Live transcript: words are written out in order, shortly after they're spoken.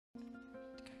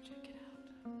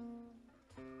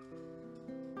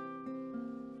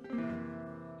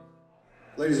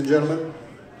Ladies and gentlemen,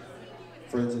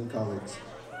 friends and colleagues,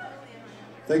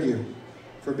 thank you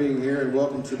for being here and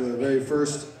welcome to the very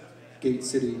first Gate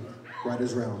City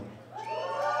Writers Round.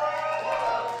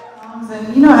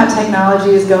 And you know how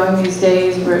technology is going these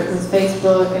days with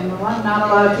Facebook and not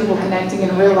a lot of people connecting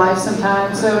in real life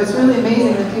sometimes. So it's really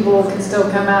amazing that people can still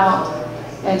come out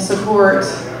and support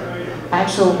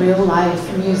actual real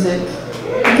life music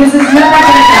because it's never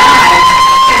going to die.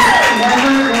 It's never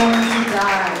going to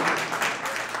die.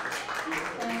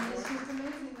 And it's just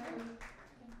amazing.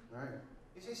 All right.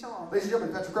 Ladies and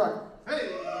gentlemen, Patrick Crock. Hey!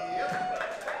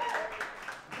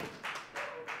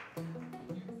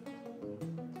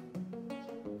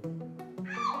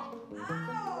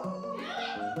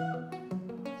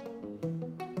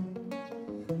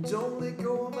 Don't let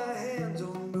go of my hand,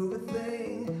 don't move a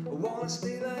thing. I wanna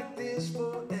stay like this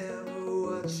forever,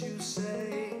 what you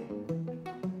say.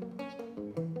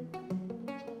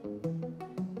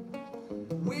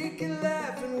 We can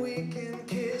laugh and we can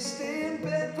kiss, stay in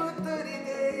bed for 30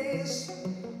 days.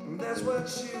 That's what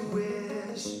you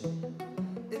wish,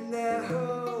 and I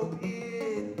hope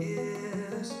it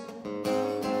is.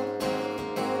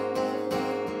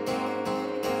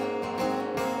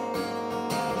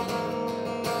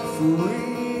 For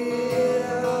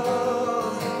real,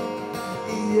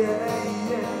 yeah,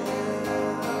 yeah.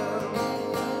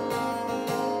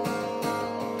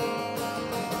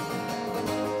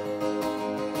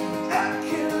 I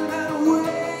cannot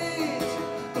wait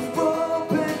to fall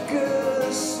back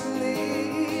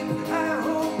asleep. I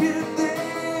hope you're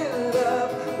there,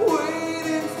 love,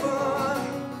 waiting for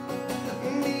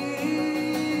me.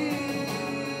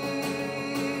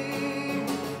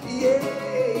 Yeah,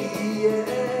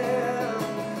 yeah.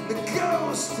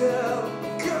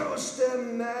 Ghost of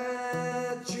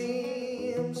my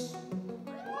dreams.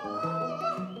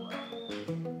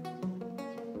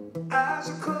 Eyes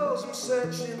are closed, I'm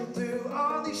searching through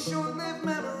all these short-lived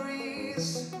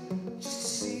memories just to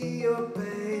see your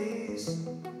face.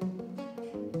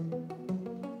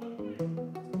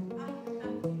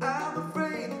 I'm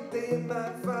afraid that they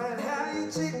might find how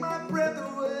you take my breath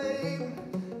away.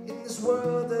 In this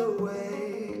world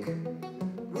awake,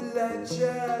 will I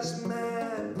just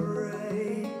might break?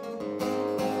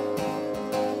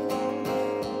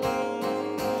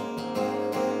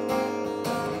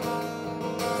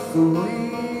 For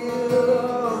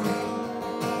real,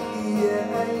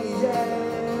 yeah, yeah,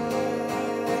 yeah.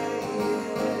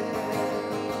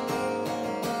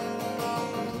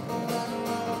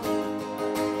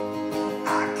 I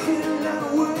cannot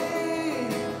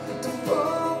wait to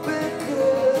fall back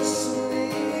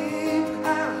asleep. I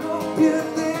hope you're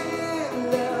there,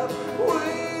 love,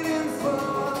 waiting for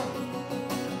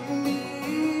me.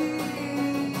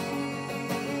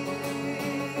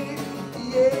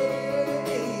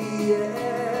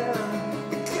 Yeah,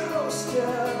 the ghost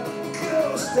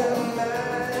of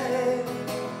mine.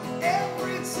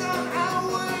 Every time I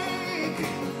wake,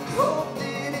 hope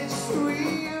that it's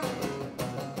real.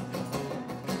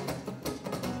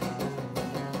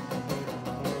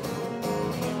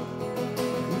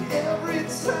 Every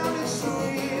time it's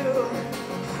real,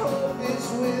 hope it's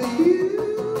with you.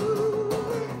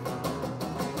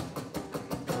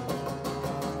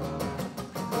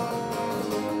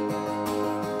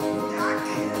 I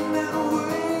cannot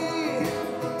wait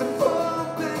to fall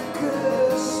back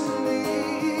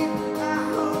asleep. I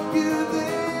hope you're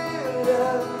there,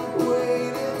 love,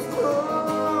 waiting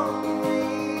for me.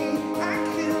 I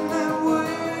cannot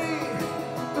wait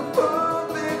to fall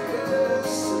back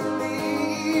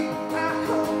asleep. I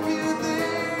hope you're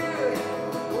there,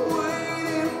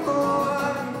 waiting for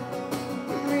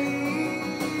me.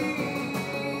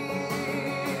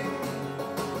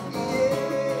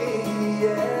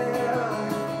 Yeah, yeah,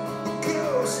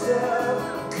 ghost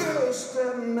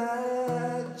of my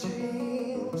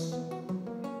dreams.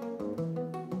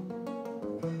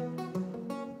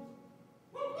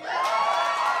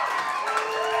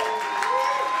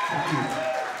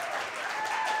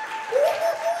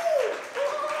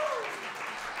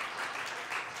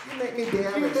 You make me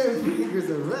dance. Give their fingers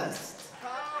a rest.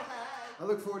 I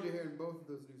look forward to hearing both of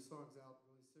those new songs out.